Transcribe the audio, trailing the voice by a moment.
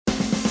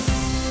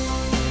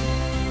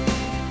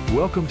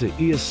Welcome to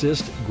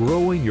eAssist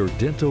Growing Your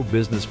Dental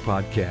Business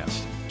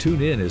podcast.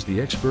 Tune in as the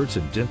experts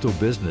in dental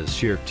business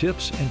share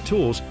tips and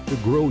tools to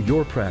grow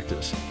your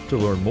practice. To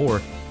learn more,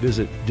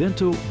 visit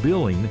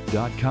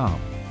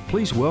dentalbilling.com.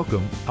 Please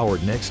welcome our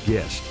next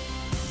guest.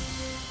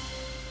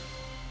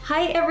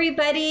 Hi,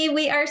 everybody.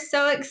 We are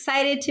so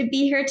excited to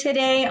be here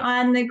today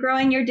on the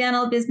Growing Your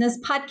Dental Business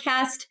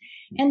podcast.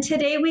 And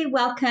today we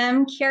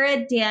welcome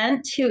Kiera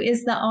Dent, who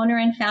is the owner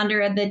and founder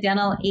of the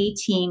Dental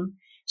A-Team.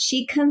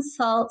 She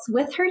consults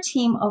with her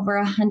team over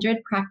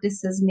 100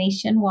 practices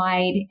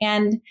nationwide,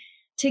 and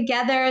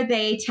together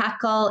they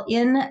tackle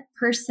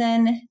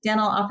in-person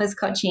dental office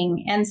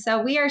coaching. And so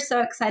we are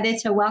so excited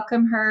to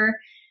welcome her.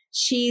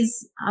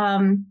 She's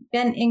just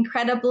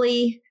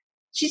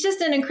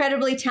an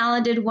incredibly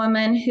talented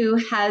woman who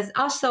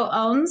also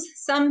owns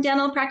some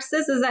dental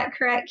practices. Is that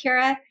correct,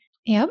 Kiera?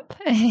 Yep,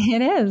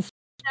 it is.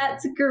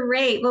 That's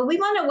great. Well, we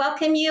want to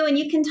welcome you, and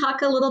you can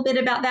talk a little bit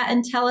about that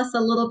and tell us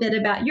a little bit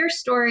about your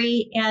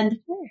story and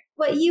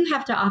what you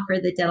have to offer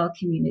the dental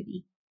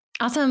community.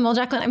 Awesome. Well,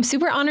 Jacqueline, I'm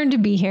super honored to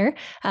be here.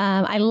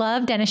 I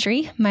love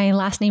dentistry. My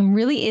last name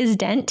really is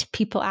Dent.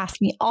 People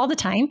ask me all the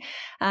time.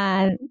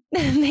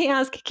 They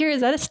ask, Kiera,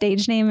 is that a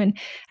stage name? And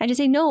I just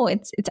say, no,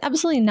 it's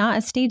absolutely not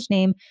a stage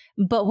name.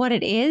 But what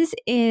it is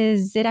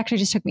it actually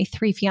just took me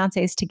 3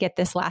 fiancés to get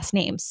this last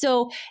name.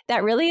 So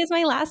that really is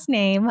my last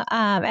name.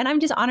 And I'm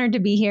just honored to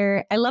be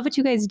here. I love what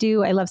you guys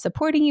do. I love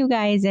supporting you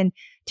guys. And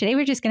today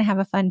we're just going to have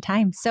a fun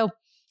time. So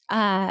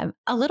a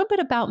little bit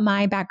about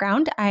my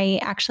background. I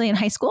actually in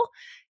high school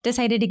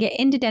decided to get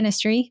into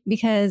dentistry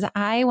because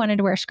I wanted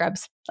to wear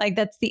scrubs. Like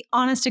that's the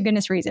honest to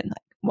goodness reason.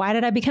 Like, why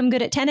did I become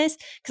good at tennis?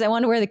 Because I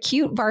wanted to wear the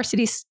cute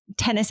varsity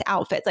tennis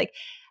outfits.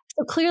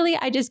 So clearly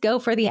I just go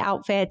for the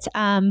outfits.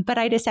 But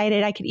I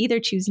decided I could either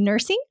choose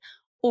nursing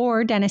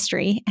or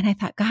dentistry. And I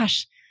thought,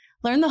 gosh,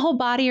 learn the whole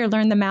body or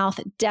learn the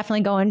mouth,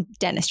 definitely go in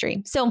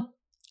dentistry. So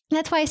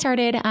that's why I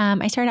started.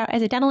 I started out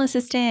as a dental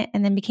assistant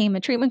and then became a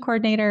treatment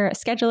coordinator, a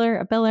scheduler,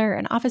 a biller,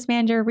 an office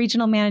manager,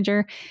 regional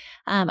manager.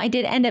 I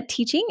did end up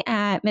teaching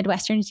at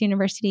Midwestern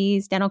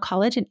University's Dental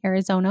College in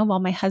Arizona while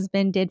my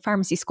husband did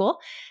pharmacy school.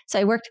 So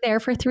I worked there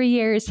for 3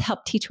 years,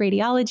 helped teach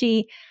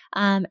radiology.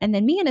 And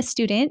then me and a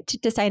student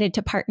decided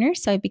to partner.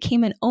 So I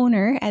became an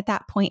owner at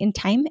that point in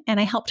time, and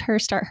I helped her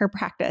start her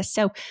practice.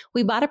 So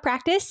we bought a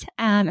practice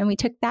and we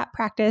took that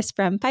practice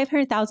from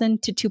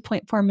 $500,000 to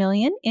 $2.4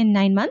 million in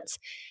 9 months,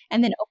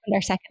 and then opened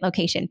our second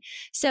location.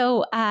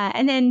 So,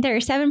 and then there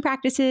are 7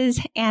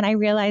 practices, and I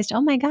realized,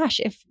 oh my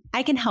gosh, if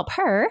I can help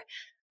her,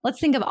 let's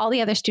think of all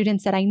the other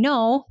students that I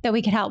know that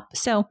we could help.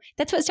 So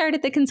that's what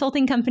started the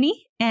consulting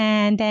company.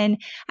 And then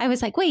I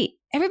was like, wait,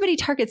 everybody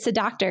targets the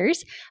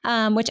doctors,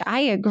 which I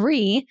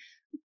agree,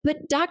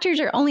 but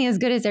doctors are only as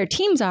good as their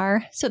teams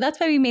are. So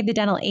that's why we made the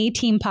Dental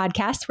A-Team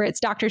podcast, where it's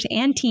doctors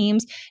and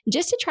teams,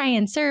 just to try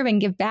and serve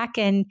and give back.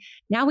 And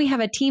now we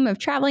have a team of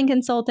traveling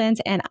consultants,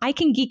 and I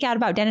can geek out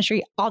about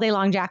dentistry all day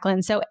long,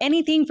 Jacqueline. So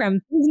anything from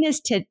business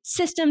to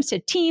systems to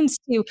teams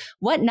to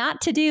what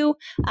not to do,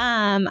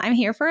 I'm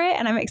here for it.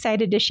 And I'm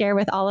excited to share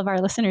with all of our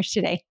listeners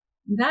today.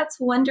 That's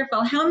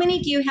wonderful. How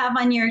many do you have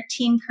on your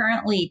team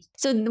currently?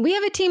 So we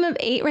have a team of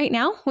 8 right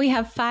now. We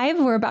have 5.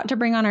 We're about to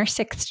bring on our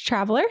 6th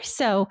traveler.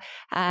 So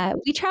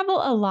we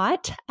travel a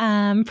lot.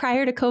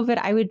 Prior to COVID,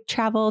 I would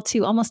travel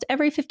to almost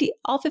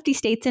all 50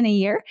 states in a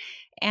year.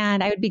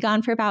 And I would be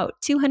gone for about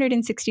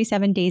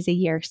 267 days a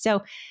year.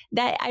 So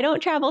that I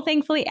don't travel,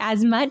 thankfully,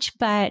 as much.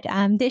 But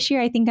this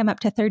year, I think I'm up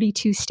to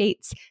 32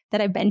 states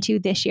that I've been to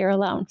this year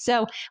alone.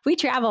 So we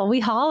travel, we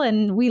haul,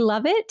 and we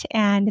love it.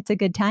 And it's a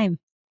good time.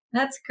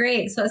 That's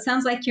great. So it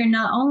sounds like you're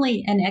not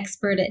only an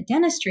expert at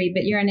dentistry,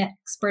 but you're an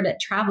expert at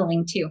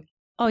traveling too.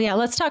 Oh yeah,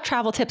 let's talk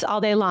travel tips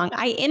all day long.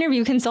 I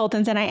interview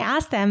consultants and I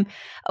ask them,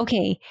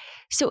 okay,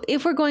 so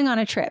if we're going on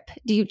a trip,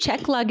 do you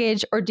check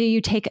luggage or do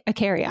you take a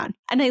carry-on?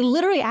 And I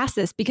literally ask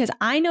this because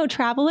I know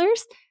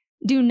travelers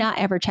do not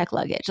ever check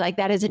luggage. Like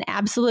that is an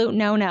absolute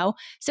no-no.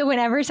 So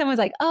whenever someone's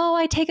like, oh,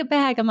 I take a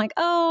bag, I'm like,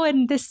 oh,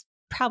 and this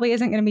probably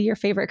isn't going to be your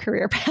favorite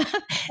career path.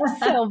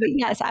 But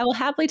yes, I will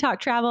happily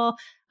talk travel.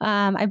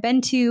 I've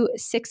been to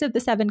 6 of the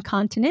 7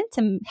 continents.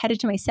 I'm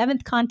headed to my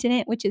 7th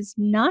continent, which is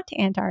not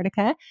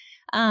Antarctica.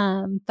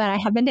 But I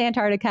have been to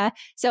Antarctica.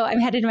 So I'm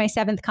headed to my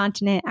 7th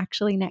continent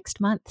actually next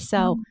month.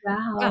 So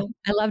wow. Yeah,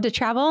 I love to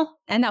travel.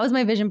 And that was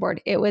my vision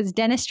board. It was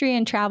dentistry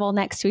and travel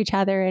next to each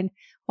other. And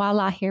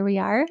voila, here we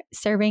are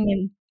serving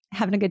and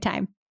having a good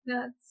time.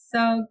 That's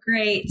so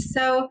great.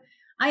 So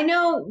I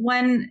know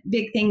one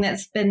big thing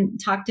that's been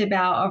talked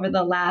about over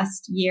the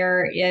last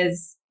year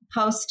is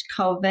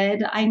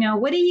post-COVID. I know,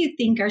 what do you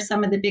think are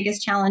some of the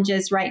biggest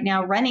challenges right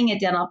now running a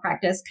dental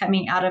practice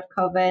coming out of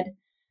COVID?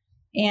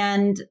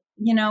 And,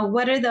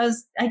 what are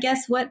those, I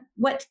guess, what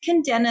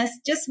can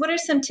dentists, what are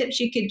some tips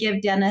you could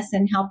give dentists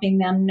in helping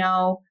them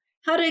know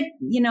how to,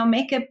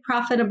 make a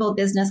profitable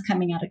business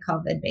coming out of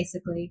COVID,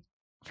 basically?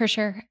 For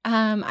sure.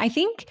 I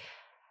think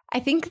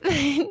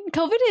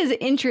COVID is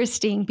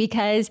interesting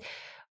because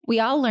we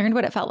all learned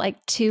what it felt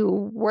like to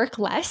work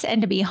less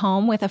and to be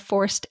home with a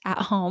forced at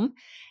home.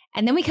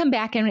 And then we come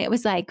back and it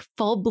was like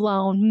full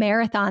blown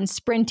marathon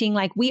sprinting,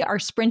 like we are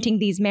sprinting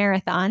these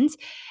marathons.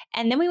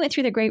 And then we went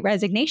through the Great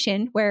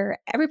Resignation where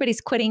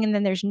everybody's quitting and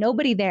then there's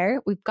nobody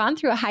there. We've gone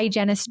through a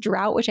hygienist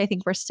drought, which I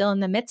think we're still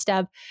in the midst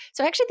of.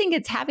 So I actually think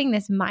it's having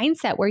this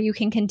mindset where you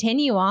can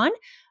continue on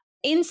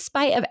in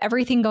spite of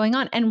everything going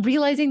on and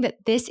realizing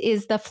that this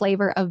is the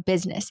flavor of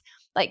business.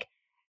 Like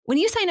when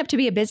you sign up to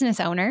be a business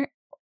owner,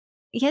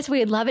 yes,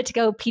 we'd love it to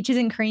go peaches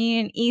and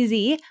cream and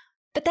easy,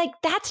 but like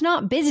that's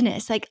not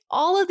business. Like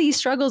all of these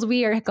struggles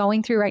we are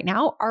going through right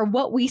now are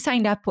what we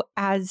signed up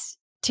as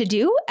to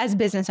do as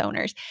business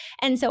owners.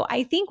 And so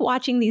I think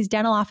watching these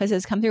dental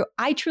offices come through,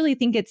 I truly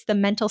think it's the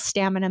mental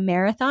stamina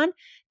marathon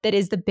that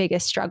is the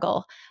biggest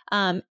struggle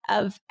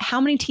of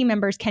how many team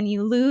members can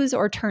you lose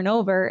or turn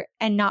over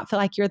and not feel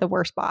like you're the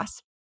worst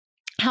boss?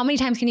 How many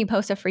times can you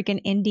post a freaking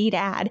Indeed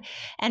ad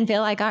and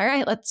feel like, all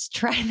right, let's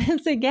try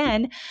this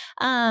again?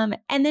 And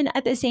then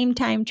at the same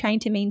time, trying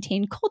to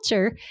maintain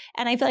culture.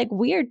 And I feel like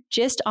we're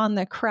just on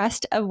the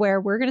crust of where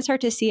we're going to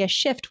start to see a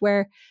shift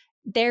where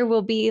there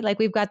will be, like,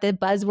 we've got the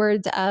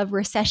buzzwords of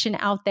recession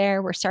out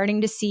there. We're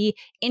starting to see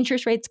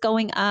interest rates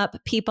going up,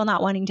 people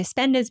not wanting to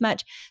spend as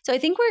much. So I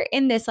think we're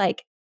in this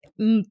like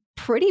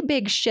pretty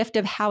big shift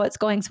of how it's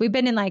going. So we've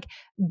been in like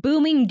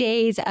booming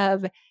days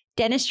of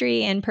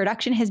dentistry and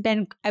production has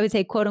been, I would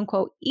say, quote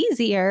unquote,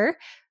 easier,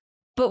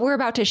 but we're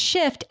about to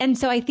shift. And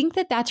so I think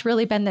that that's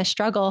really been the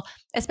struggle,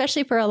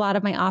 especially for a lot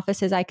of my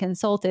offices I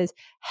consult, is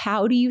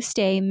how do you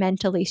stay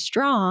mentally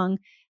strong?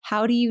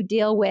 How do you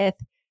deal with,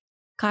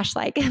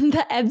 like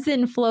the ebbs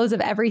and flows of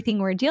everything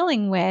we're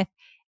dealing with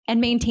and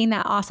maintain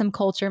that awesome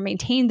culture,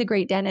 maintain the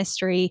great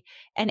dentistry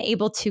and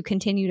able to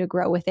continue to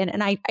grow within.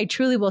 And I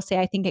truly will say,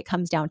 I think it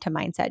comes down to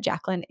mindset,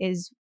 Jacqueline,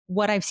 is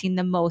what I've seen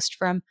the most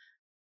from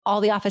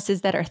all the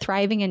offices that are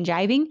thriving and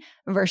jiving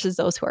versus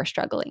those who are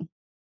struggling.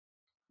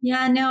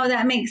 Yeah, no,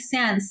 that makes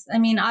sense. I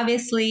mean,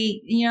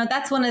 obviously,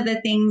 that's one of the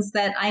things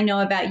that I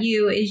know about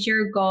you is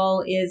your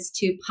goal is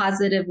to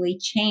positively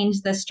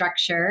change the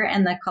structure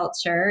and the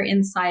culture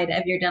inside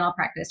of your dental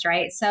practice,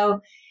 right?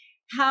 So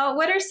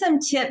what are some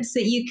tips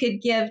that you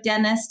could give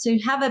dentists to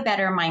have a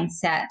better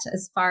mindset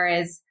as far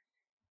as,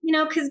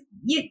 because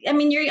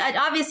you're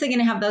obviously going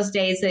to have those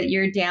days that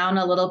you're down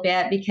a little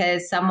bit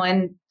because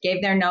someone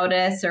gave their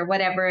notice or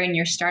whatever, and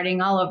you're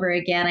starting all over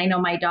again. I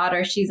know my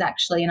daughter, she's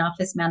actually an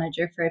office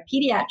manager for a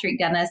pediatric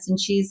dentist,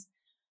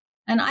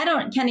 and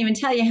can't even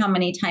tell you how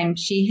many times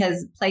she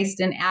has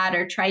placed an ad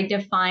or tried to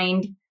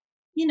find,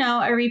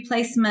 a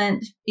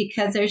replacement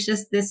because there's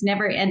just this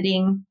never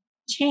ending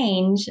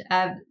change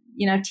of,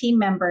 team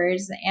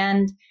members.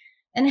 And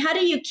how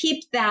do you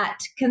keep that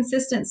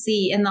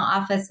consistency in the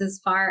office as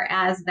far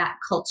as that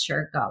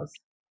culture goes?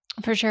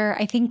 For sure.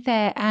 I think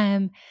that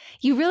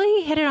you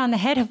really hit it on the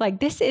head of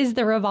like, this is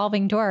the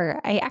revolving door.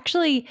 I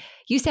actually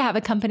used to have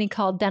a company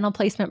called Dental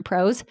Placement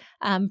Pros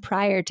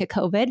prior to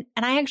COVID.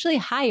 And I actually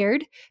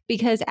hired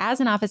because as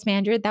an office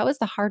manager, that was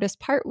the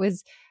hardest part,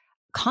 was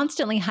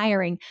constantly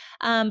hiring.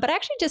 But I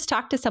actually just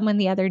talked to someone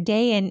the other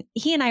day and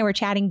he and I were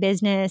chatting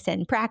business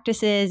and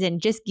practices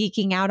and just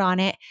geeking out on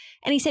it.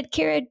 And he said,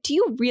 Kiera, do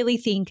you really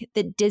think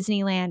that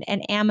Disneyland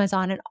and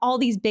Amazon and all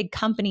these big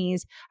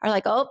companies are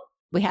like, oh,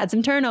 we had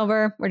some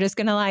turnover, we're just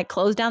going to like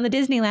close down the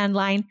Disneyland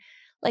line?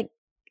 Like,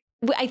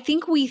 I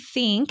think we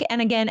think,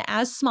 and again,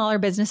 as smaller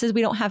businesses,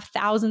 we don't have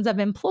thousands of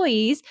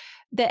employees,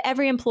 that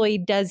every employee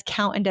does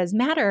count and does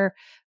matter.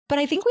 But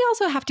I think we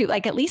also have to,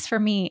 like, at least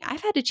for me,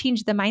 I've had to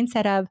change the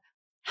mindset of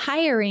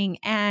hiring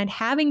and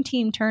having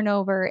team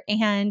turnover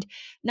and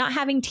not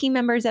having team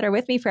members that are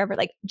with me forever.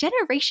 Like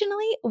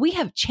generationally, we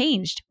have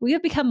changed. We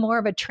have become more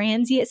of a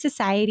transient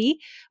society.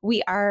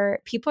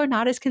 People are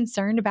not as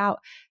concerned about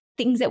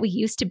things that we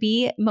used to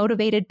be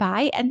motivated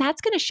by, and that's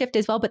going to shift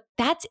as well, but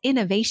that's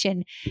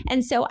innovation.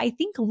 And so I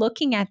think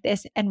looking at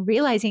this and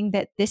realizing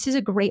that this is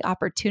a great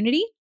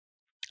opportunity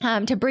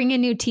to bring in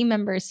new team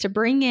members, to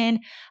bring in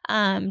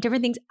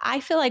different things.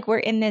 I feel like we're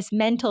in this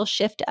mental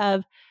shift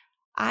of,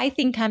 I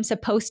think I'm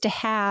supposed to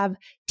have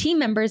team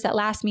members that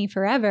last me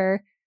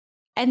forever.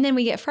 And then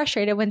we get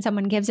frustrated when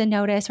someone gives a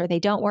notice or they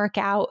don't work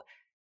out.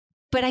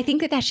 But I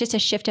think that that's just a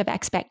shift of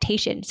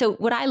expectation. So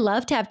would I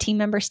love to have team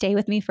members stay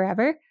with me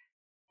forever?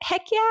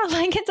 Heck yeah.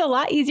 Like it's a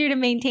lot easier to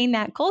maintain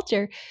that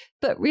culture,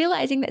 but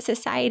realizing that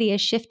society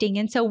is shifting.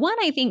 And so one,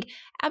 I think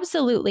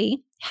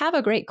absolutely have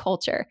a great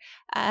culture.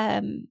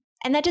 And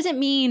that doesn't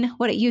mean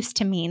what it used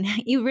to mean.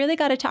 You really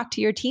got to talk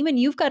to your team and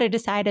you've got to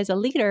decide as a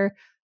leader,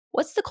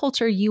 what's the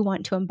culture you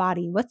want to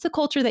embody? What's the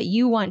culture that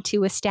you want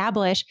to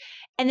establish?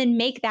 And then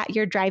make that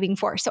your driving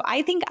force. So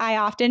I think I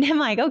often am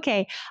like,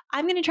 okay,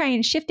 I'm going to try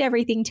and shift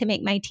everything to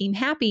make my team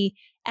happy.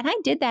 And I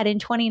did that in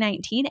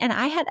 2019 and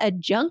I had a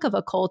junk of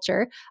a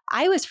culture.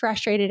 I was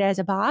frustrated as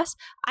a boss.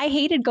 I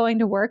hated going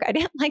to work. I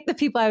didn't like the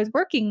people I was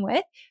working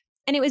with.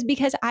 And it was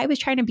because I was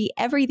trying to be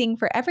everything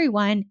for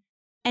everyone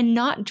and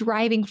not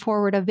driving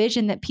forward a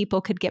vision that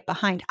people could get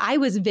behind. I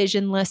was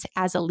visionless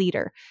as a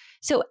leader.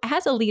 So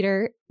as a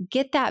leader,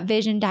 get that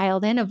vision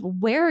dialed in of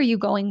where are you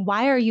going?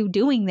 Why are you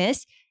doing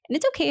this? And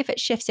it's okay if it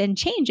shifts and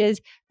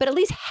changes, but at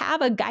least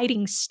have a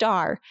guiding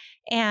star.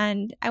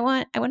 And I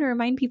want to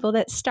remind people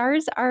that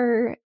stars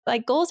are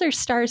like, goals are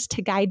stars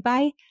to guide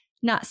by,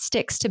 not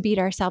sticks to beat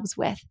ourselves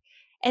with.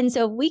 And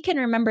so we can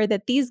remember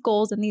that these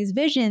goals and these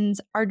visions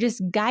are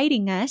just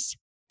guiding us.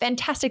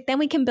 Fantastic. Then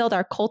we can build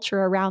our culture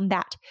around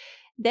that.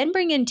 Then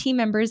bring in team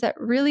members that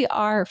really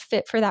are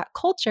fit for that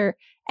culture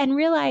and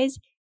realize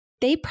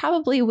they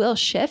probably will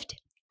shift,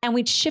 and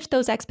we'd shift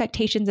those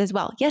expectations as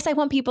well. Yes, I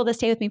want people to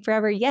stay with me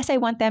forever. Yes, I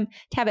want them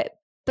to have it.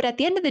 But at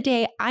the end of the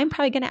day, I'm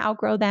probably going to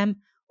outgrow them,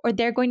 or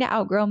they're going to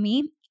outgrow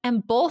me.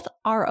 And both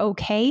are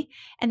okay.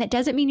 And that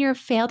doesn't mean you're a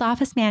failed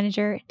office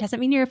manager. It doesn't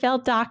mean you're a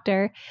failed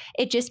doctor.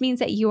 It just means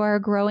that you are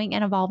a growing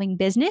and evolving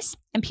business,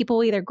 and people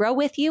will either grow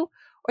with you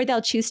or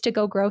they'll choose to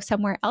go grow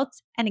somewhere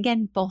else. And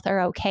again, both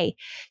are okay.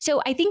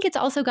 So I think it's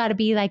also got to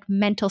be like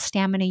mental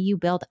stamina you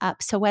build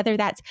up. So whether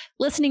that's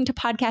listening to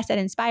podcasts that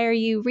inspire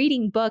you,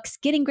 reading books,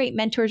 getting great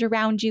mentors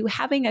around you,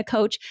 having a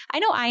coach. I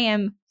know I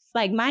am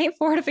like, my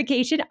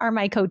fortification are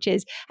my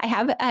coaches. I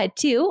have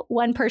two,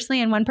 one personally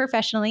and one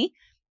professionally.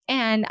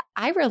 And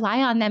I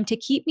rely on them to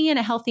keep me in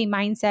a healthy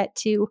mindset,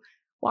 to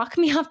walk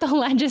me off the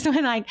ledges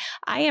when like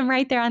I am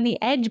right there on the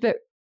edge.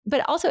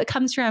 But also it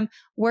comes from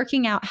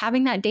working out,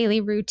 having that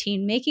daily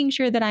routine, making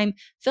sure that I'm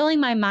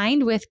filling my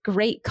mind with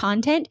great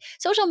content.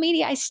 Social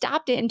media, I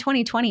stopped it in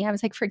 2020. I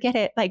was like, forget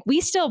it. Like, we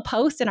still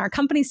post and our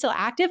company's still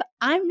active.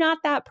 I'm not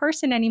that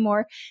person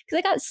anymore, because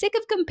I got sick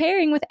of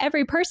comparing with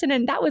every person,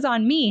 and that was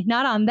on me,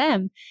 not on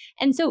them.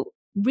 And so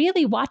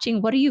really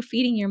watching, what are you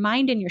feeding your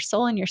mind and your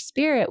soul and your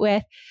spirit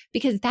with?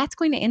 Because that's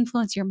going to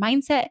influence your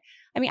mindset.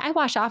 I mean, I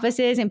wash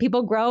offices and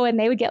people grow and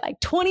they would get like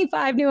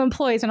 25 new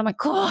employees. And I'm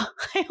like, oh,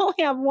 I only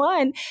have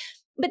one.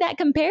 But that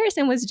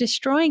comparison was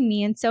destroying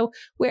me. And so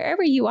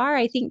wherever you are,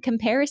 I think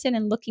comparison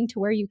and looking to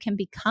where you can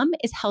become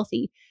is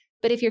healthy.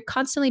 But if you're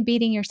constantly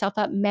beating yourself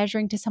up,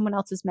 measuring to someone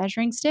else's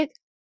measuring stick,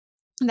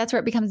 that's where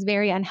it becomes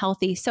very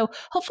unhealthy. So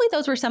hopefully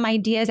those were some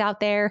ideas out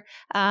there.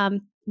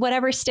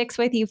 Whatever sticks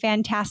with you,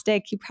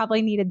 fantastic. You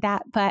probably needed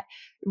that. But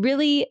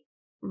really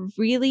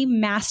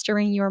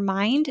mastering your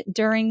mind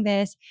during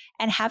this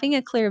and having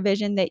a clear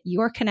vision that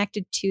you're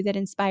connected to, that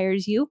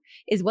inspires you,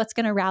 is what's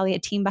going to rally a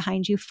team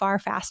behind you far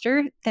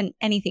faster than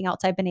anything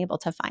else I've been able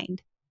to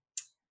find.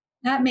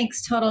 That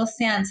makes total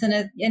sense.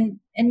 And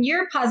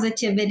your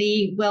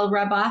positivity will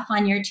rub off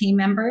on your team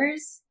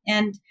members.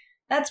 And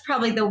that's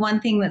probably the one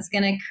thing that's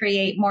going to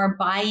create more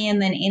buy-in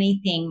than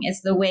anything,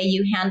 is the way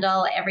you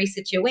handle every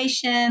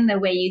situation, the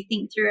way you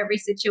think through every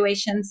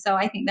situation. So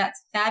I think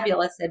that's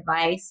fabulous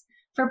advice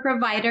for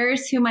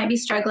providers who might be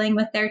struggling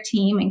with their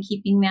team and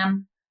keeping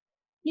them,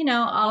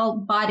 all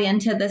bought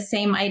into the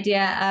same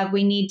idea of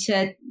we need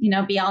to,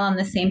 be all on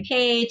the same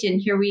page. And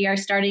here we are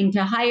starting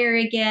to hire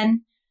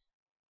again.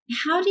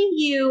 How do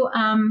you,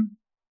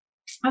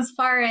 as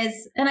far as,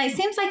 and it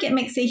seems like it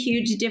makes a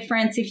huge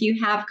difference if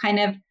you have kind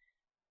of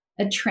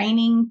a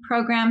training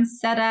program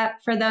set up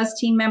for those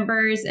team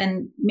members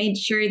and made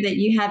sure that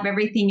you have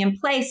everything in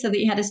place so that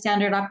you had a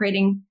standard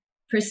operating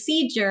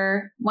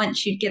procedure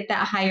once you get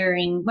that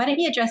hiring. Why don't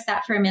you address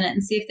that for a minute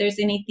and see if there's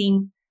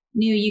anything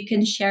new you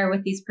can share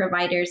with these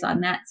providers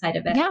on that side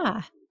of it?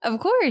 Yeah, of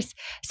course.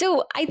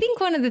 So I think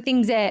one of the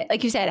things that,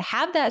 like you said,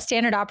 have that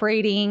standard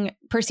operating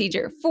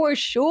procedure for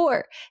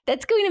sure.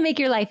 That's going to make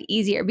your life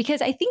easier,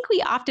 because I think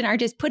we often are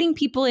just putting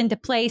people into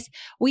place.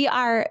 We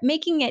are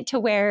making it to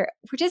where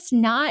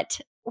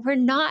we're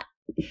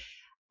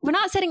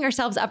not setting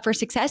ourselves up for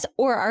success,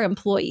 or our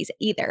employees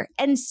either.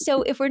 And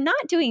so if we're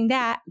not doing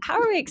that, how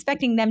are we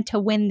expecting them to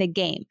win the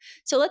game?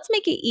 So let's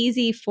make it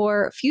easy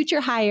for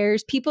future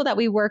hires, people that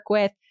we work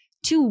with,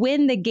 to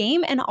win the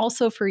game, and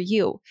also for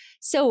you.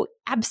 So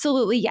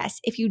absolutely, yes.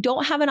 If you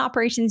don't have an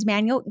operations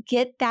manual,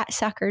 get that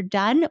sucker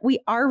done. We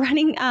are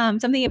running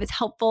something, if it's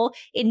helpful,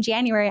 in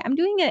January. I'm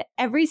doing it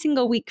every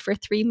single week for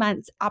 3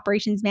 months,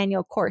 operations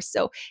manual course.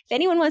 So if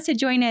anyone wants to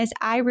join us,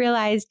 I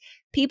realized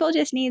people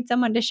just need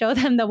someone to show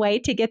them the way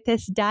to get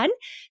this done.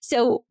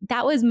 So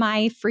that was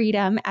my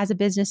freedom as a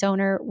business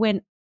owner,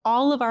 when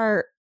all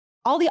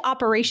the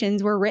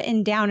operations were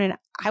written down, and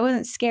I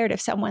wasn't scared if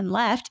someone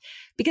left,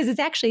 because it's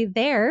actually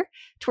there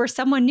to where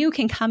someone new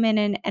can come in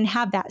and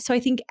have that. So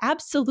I think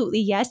absolutely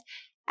yes,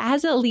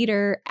 as a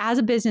leader, as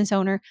a business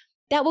owner,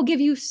 that will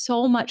give you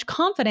so much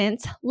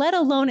confidence, let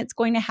alone it's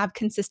going to have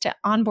consistent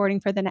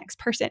onboarding for the next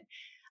person.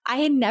 I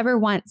had never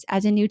once,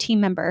 as a new team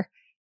member,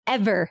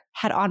 ever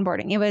had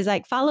onboarding. It was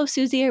like, follow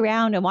Susie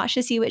around and watch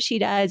to see what she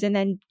does and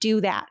then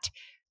do that.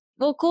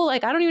 Well, cool.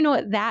 Like, I don't even know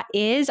what that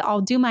is.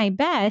 I'll do my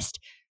best.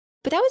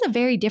 But that was a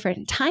very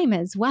different time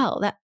as well,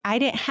 that I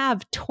didn't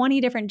have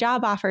 20 different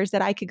job offers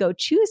that I could go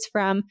choose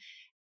from.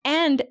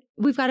 And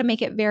we've got to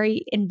make it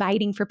very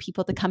inviting for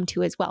people to come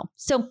to as well.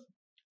 So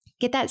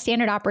get that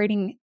standard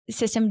operating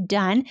system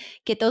done,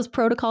 get those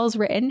protocols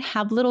written,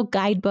 have little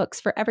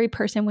guidebooks for every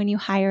person when you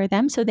hire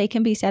them so they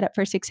can be set up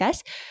for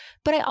success.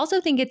 But I also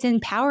think it's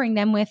empowering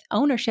them with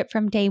ownership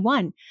from day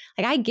one.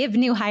 Like I give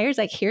new hires,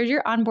 like, here's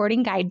your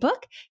onboarding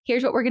guidebook.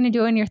 Here's what we're going to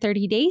do in your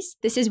 30 days.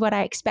 This is what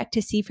I expect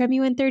to see from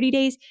you in 30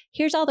 days.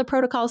 Here's all the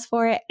protocols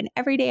for it. And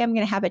every day I'm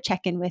going to have a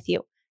check-in with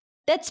you.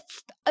 That's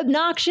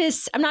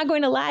obnoxious. I'm not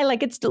going to lie.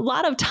 Like it's a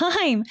lot of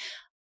time.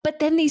 But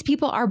then these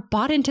people are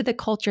bought into the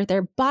culture.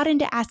 They're bought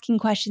into asking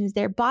questions.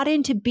 They're bought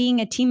into being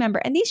a team member.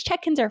 And these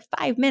check-ins are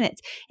 5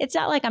 minutes. It's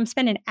not like I'm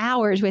spending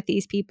hours with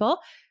these people,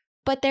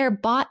 but they're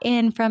bought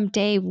in from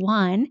day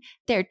one.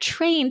 They're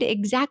trained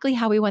exactly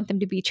how we want them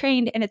to be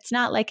trained. And it's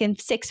not like in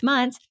 6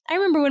 months. I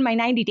remember when my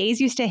 90 days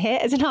used to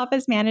hit as an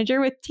office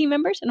manager with team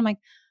members. And I'm like,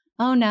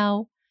 oh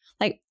no,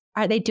 like,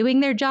 are they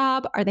doing their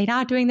job? Are they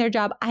not doing their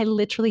job? I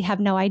literally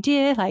have no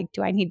idea. Like,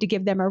 do I need to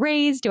give them a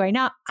raise? Do I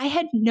not? I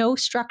had no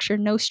structure,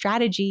 no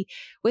strategy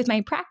with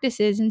my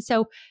practices. And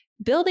so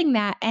building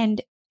that,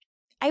 and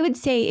I would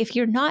say if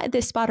you're not at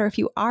this spot or if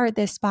you are at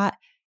this spot,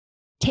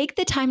 take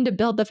the time to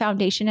build the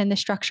foundation and the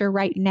structure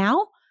right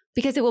now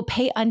because it will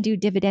pay undue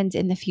dividends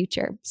in the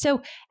future.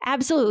 So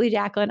absolutely,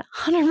 Jacqueline,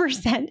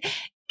 100%.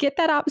 Get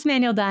that ops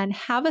manual done,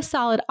 have a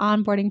solid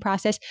onboarding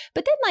process,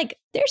 but then like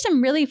there's some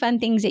really fun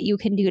things that you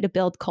can do to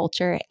build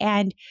culture.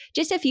 And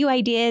just a few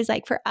ideas,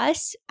 like for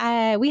us,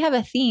 we have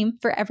a theme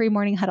for every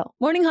morning huddle.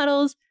 Morning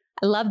huddles,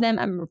 I love them.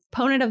 I'm a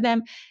proponent of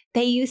them.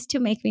 They used to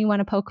make me want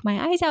to poke my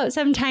eyes out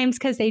sometimes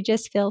because they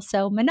just feel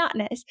so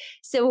monotonous.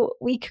 So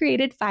we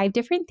created 5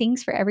 different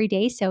things for every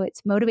day. So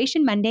it's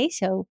Motivation Monday.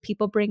 So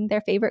people bring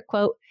their favorite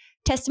quote.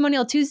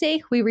 Testimonial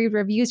Tuesday, we read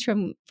reviews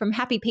from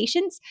happy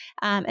patients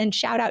and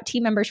shout out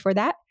team members for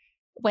that.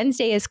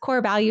 Wednesday is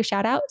core value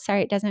shout out.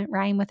 Sorry, it doesn't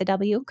rhyme with a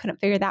W. Couldn't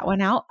figure that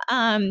one out.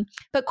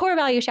 But core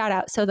value shout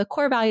out. So the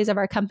core values of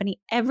our company,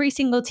 every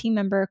single team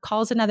member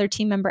calls another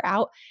team member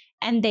out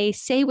and they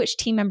say which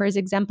team member is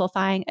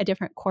exemplifying a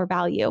different core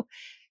value.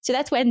 So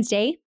that's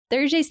Wednesday.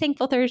 Thursday's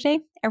Thankful Thursday.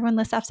 Everyone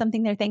lists off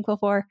something they're thankful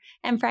for.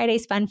 And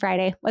Friday's Fun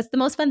Friday. What's the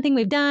most fun thing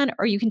we've done?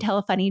 Or you can tell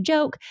a funny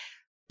joke.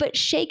 But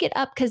shake it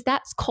up because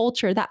that's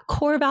culture. That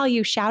core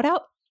value shout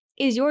out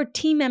is your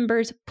team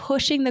members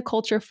pushing the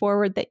culture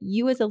forward that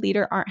you as a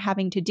leader aren't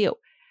having to do. You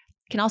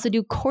can also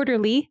do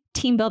quarterly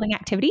team building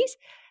activities.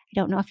 I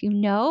don't know if you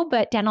know,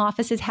 but dental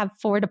offices have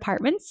 4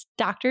 departments: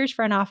 doctors,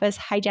 front office,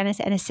 hygienists,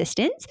 and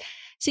assistants.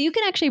 So you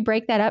can actually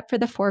break that up for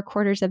the 4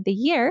 quarters of the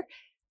year,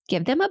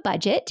 give them a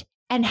budget,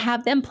 and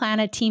have them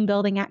plan a team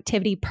building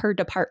activity per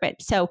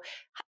department. So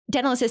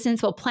dental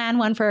assistants will plan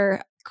one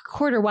for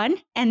quarter 1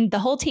 and the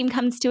whole team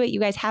comes to it.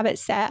 You guys have it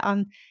set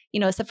on,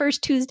 it's the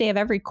first Tuesday of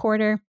every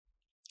quarter,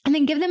 and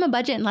then give them a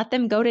budget and let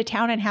them go to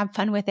town and have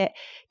fun with it.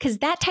 Because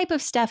that type of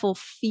stuff will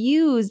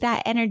fuse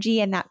that energy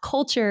and that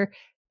culture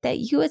that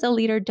you as a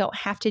leader don't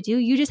have to do.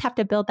 You just have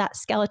to build that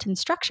skeleton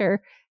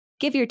structure,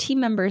 give your team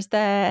members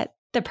the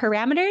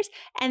parameters,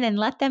 and then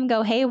let them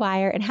go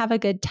haywire and have a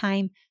good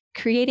time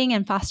creating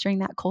and fostering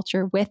that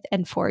culture with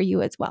and for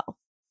you as well.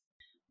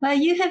 Well,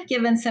 you have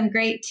given some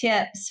great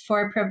tips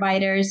for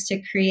providers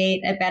to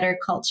create a better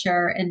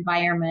culture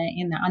environment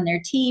on their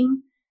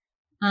team.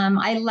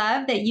 I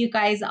love that you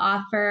guys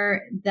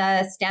offer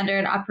the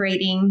standard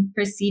operating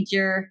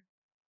procedure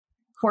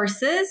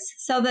courses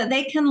so that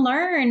they can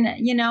learn,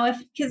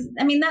 because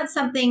that's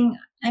something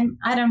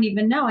I don't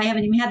even know. I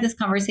haven't even had this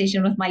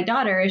conversation with my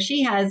daughter.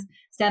 She has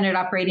standard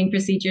operating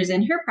procedures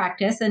in her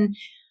practice,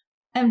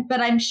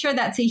 but I'm sure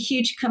that's a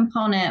huge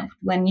component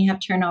when you have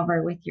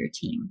turnover with your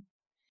team.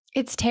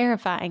 It's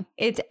terrifying.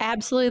 It's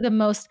absolutely the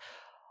most,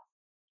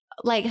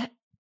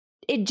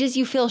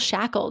 you feel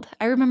shackled.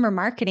 I remember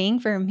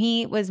marketing for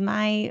me was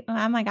I'm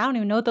like, I don't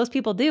even know what those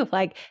people do.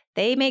 Like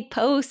they make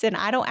posts and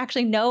I don't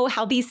actually know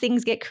how these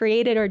things get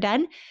created or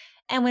done.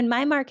 And when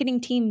my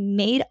marketing team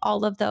made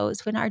all of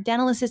those, when our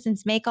dental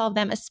assistants make all of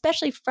them,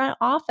 especially front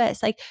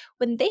office, like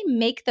when they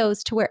make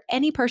those to where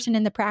any person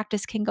in the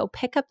practice can go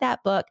pick up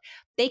that book,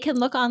 they can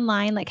look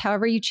online, like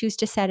however you choose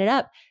to set it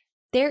up.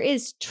 There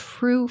is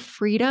true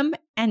freedom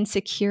and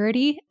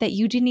security that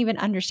you didn't even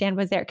understand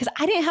was there. Because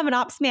I didn't have an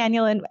ops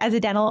manual as a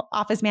dental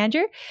office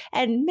manager.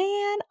 And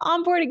man,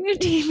 onboarding new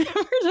team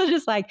members was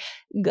just like,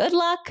 good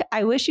luck.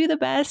 I wish you the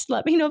best.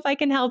 Let me know if I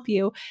can help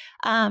you.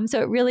 So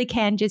it really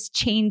can just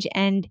change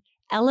and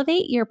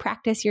elevate your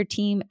practice, your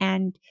team,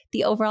 and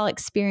the overall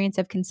experience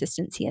of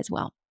consistency as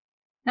well.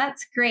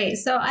 That's great.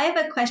 So I have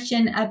a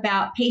question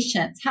about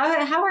patients. How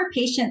are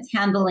patients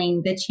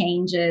handling the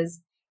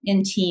changes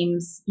in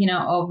teams,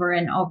 over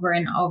and over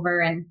and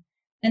over? And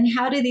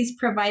how do these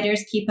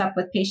providers keep up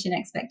with patient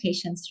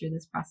expectations through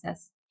this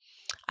process?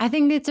 I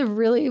think it's a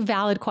really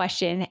valid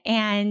question.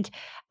 And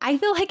I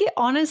feel like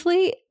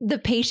honestly, the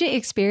patient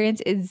experience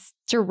is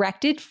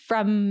directed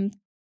from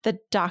the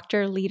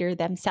doctor leader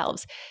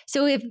themselves.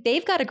 So if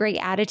they've got a great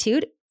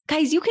attitude,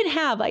 guys, you can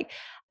have I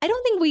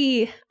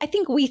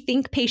think we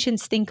think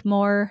patients think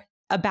more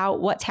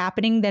about what's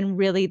happening than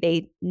really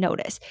they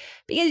notice.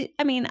 Because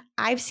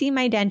I've seen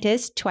my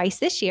dentist twice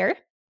this year.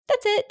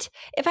 That's it.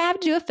 If I have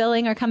to do a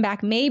filling or come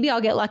back, maybe I'll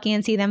get lucky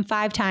and see them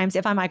 5 times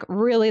if I'm like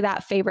really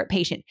that favorite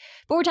patient.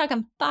 But we're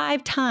talking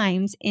 5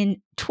 times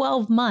in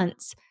 12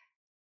 months.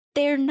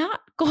 They're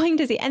not going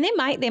to see, and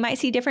they might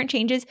see different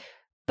changes.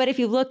 But if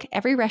you look,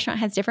 every restaurant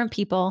has different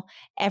people.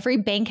 Every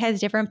bank has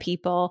different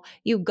people.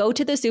 You go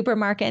to the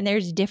supermarket and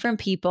there's different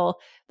people.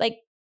 Like,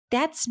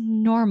 that's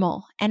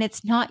normal and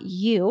it's not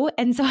you.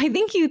 And so I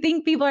think you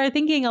think people are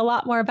thinking a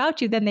lot more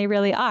about you than they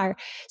really are.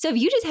 So if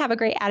you just have a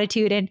great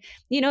attitude and,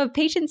 if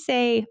patients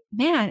say,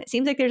 man, it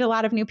seems like there's a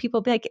lot of new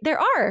people, be like,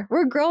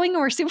 we're growing and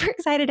we're super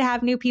excited to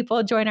have new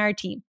people join our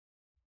team.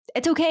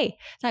 It's okay.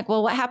 It's like,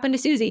 well, what happened to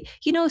Susie?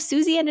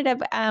 Susie ended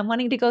up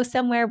wanting to go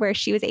somewhere where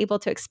she was able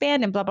to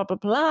expand and blah, blah, blah,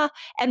 blah.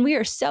 And we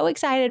are so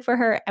excited for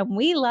her. And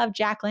we love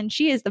Jacqueline.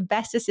 She is the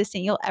best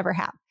assistant you'll ever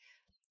have.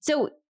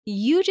 So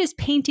you just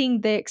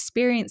painting the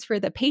experience for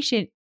the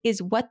patient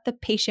is what the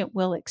patient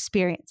will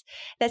experience.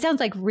 That sounds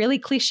like really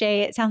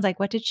cliche. It sounds like,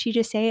 what did she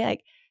just say?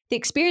 Like, the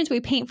experience we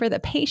paint for the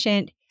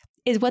patient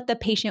is what the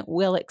patient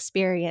will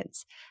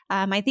experience.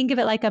 I think of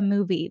it like a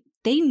movie.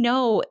 They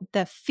know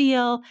the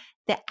feel,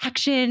 the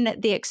action,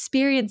 the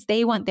experience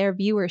they want their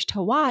viewers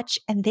to watch,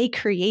 and they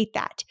create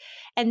that.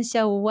 And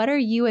so what are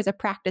you as a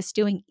practice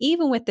doing,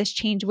 even with this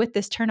change, with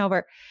this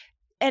turnover?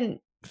 And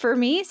for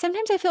me,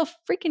 sometimes I feel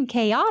freaking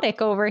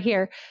chaotic over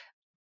here.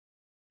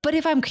 But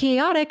if I'm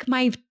chaotic,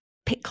 my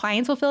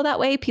clients will feel that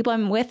way. People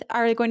I'm with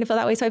are going to feel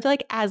that way. So I feel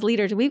like as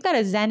leaders, we've got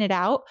to zen it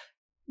out.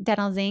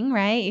 DentalZing,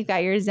 right? You've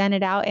got your zen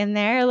it out in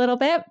there a little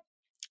bit.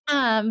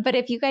 But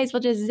if you guys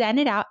will just zen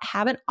it out,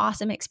 have an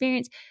awesome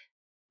experience,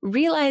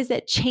 realize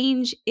that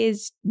change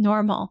is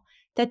normal,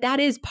 that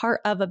is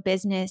part of a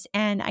business.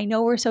 And I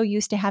know we're so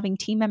used to having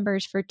team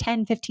members for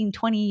 10, 15,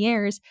 20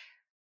 years.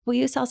 We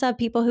used to also have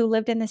people who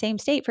lived in the same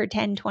state for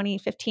 10, 20,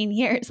 15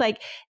 years.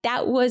 Like,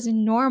 that was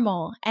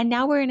normal. And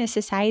now we're in a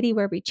society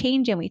where we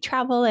change and we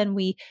travel and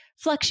we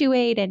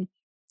fluctuate. And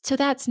so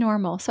that's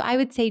normal. So I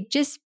would say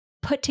just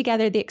put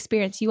together the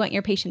experience you want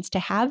your patients to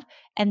have,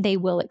 and they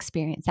will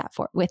experience that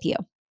with you.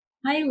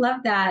 I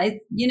love that.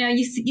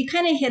 You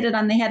kind of hit it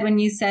on the head when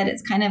you said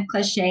it's kind of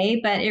cliche,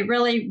 but it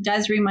really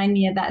does remind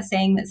me of that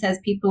saying that says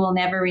people will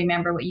never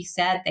remember what you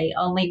said. They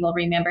only will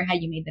remember how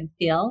you made them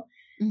feel.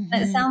 Mm-hmm.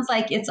 And it sounds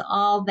like it's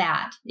all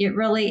that. It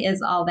really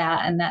is all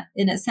that. And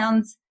it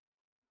sounds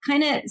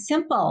kind of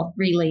simple,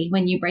 really,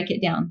 when you break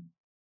it down.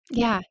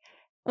 Yeah.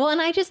 Well,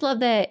 and I just love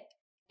that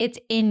it's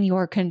in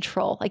your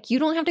control. Like, you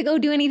don't have to go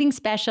do anything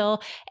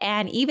special.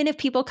 And even if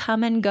people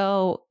come and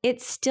go,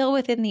 it's still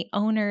within the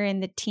owner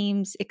and the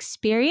team's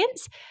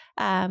experience,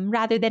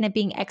 rather than it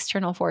being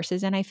external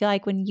forces. And I feel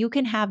like when you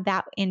can have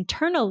that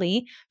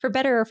internally, for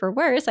better or for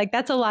worse, like,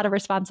 that's a lot of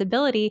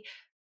responsibility,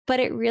 but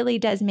it really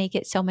does make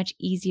it so much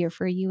easier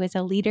for you as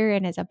a leader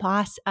and as a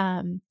boss,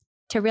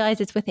 to realize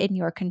it's within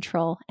your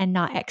control and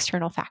not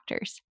external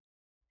factors.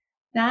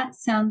 That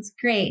sounds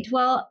great.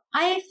 Well,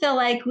 I feel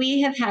like we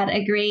have had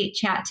a great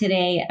chat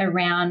today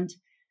around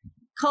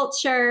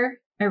culture,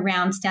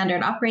 around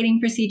standard operating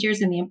procedures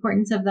and the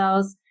importance of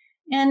those,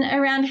 and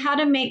around how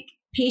to make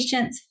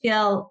patients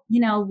feel,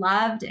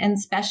 loved and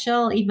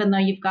special, even though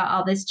you've got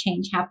all this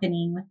change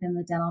happening within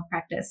the dental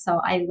practice.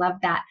 So I love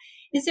that.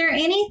 Is there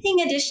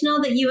anything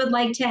additional that you would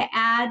like to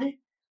add?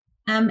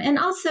 And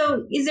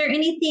also, is there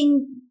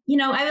anything,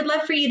 I would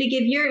love for you to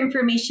give your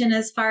information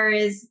as far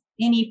as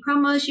any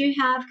promos you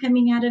have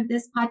coming out of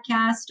this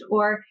podcast,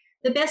 or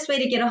the best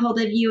way to get a hold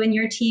of you and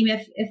your team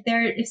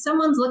if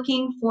someone's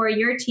looking for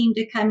your team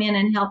to come in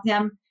and help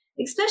them,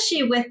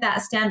 especially with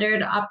that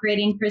standard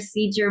operating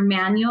procedure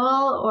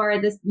manual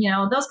or this,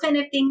 those kind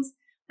of things.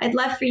 I'd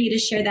love for you to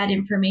share that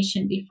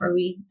information before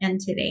we end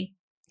today.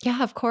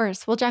 Yeah, of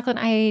course. Well, Jacqueline,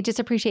 I just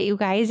appreciate you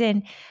guys.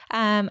 And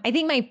I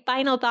think my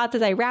final thoughts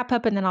as I wrap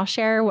up, and then I'll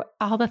share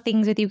all the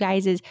things with you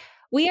guys, is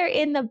we are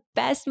in the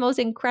best, most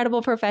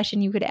incredible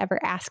profession you could ever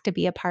ask to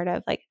be a part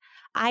of. Like,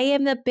 I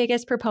am the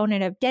biggest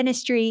proponent of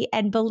dentistry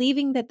and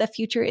believing that the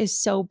future is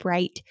so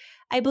bright.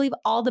 I believe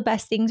all the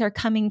best things are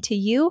coming to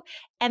you,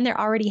 and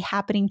they're already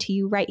happening to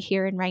you right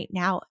here and right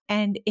now.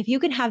 And if you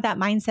can have that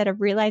mindset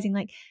of realizing,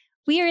 like,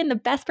 we are in the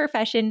best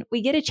profession,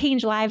 we get to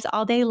change lives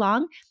all day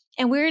long.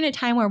 And we're in a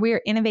time where we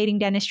are innovating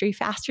dentistry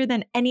faster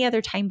than any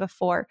other time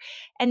before.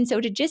 And so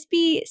to just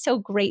be so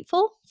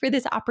grateful for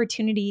this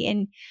opportunity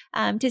and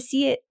to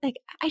see it, like,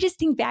 I just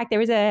think back, there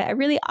was a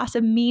really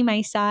awesome meme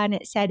I saw, and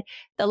it said,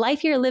 the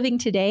life you're living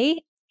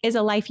today is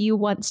a life you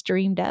once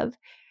dreamed of.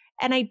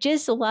 And I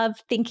just love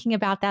thinking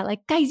about that.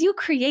 Like, guys, you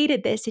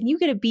created this and you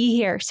get to be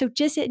here. So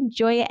just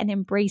enjoy it and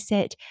embrace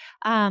it.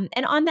 And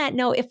on that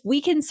note, if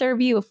we can serve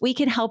you, if we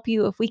can help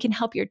you, if we can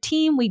help your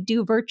team, we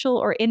do virtual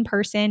or in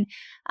person.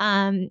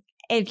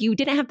 If you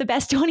didn't have the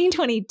best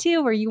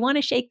 2022 or you want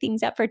to shake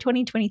things up for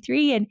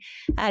 2023 and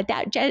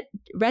that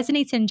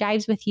resonates and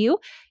jives with you,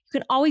 you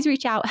can always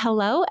reach out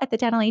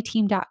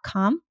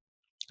hello@thedentalateam.com.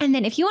 And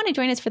then if you want to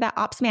join us for that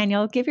ops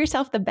manual, give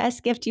yourself the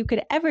best gift you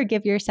could ever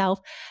give yourself.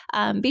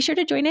 Be sure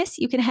to join us.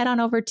 You can head on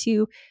over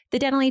to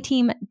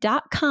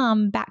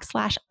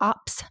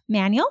thedentalyteam.com/ops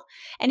manual.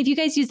 And if you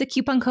guys use the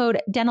coupon code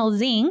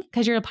DentalZing,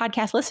 because you're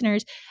podcast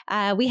listeners,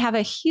 we have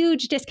a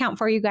huge discount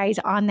for you guys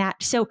on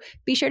that. So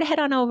be sure to head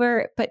on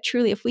over. But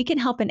truly, if we can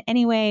help in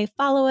any way,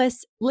 follow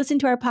us, listen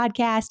to our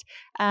podcast.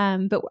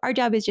 But our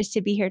job is just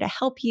to be here to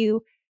help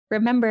you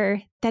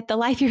remember that the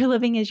life you're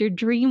living is your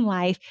dream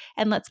life,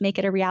 and let's make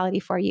it a reality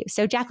for you.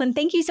 So Jacqueline,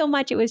 thank you so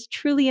much. It was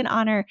truly an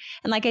honor.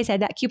 And like I said,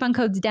 that coupon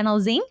code's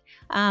DentalZing,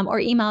 or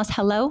email us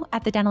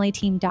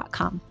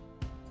hello@thedentalyteam.com.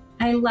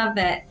 I love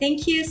it.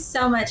 Thank you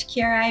so much,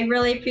 Kiera. I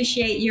really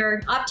appreciate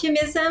your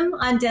optimism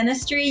on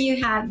dentistry.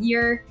 You have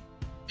your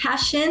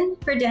passion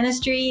for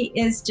dentistry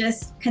is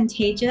just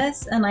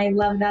contagious, and I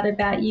love that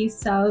about you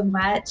so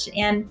much.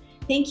 And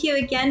thank you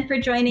again for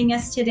joining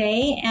us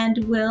today,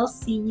 and we'll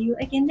see you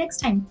again next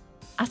time.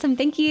 Awesome.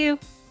 Thank you.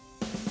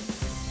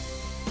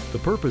 The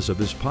purpose of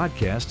this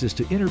podcast is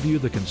to interview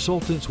the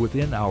consultants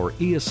within our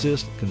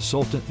eAssist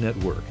Consultant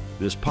Network.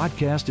 This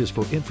podcast is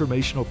for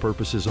informational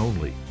purposes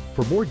only.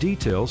 For more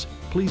details,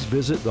 please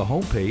visit the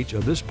homepage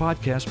of this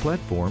podcast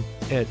platform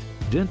at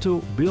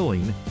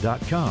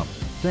dentalbilling.com.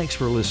 Thanks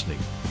for listening.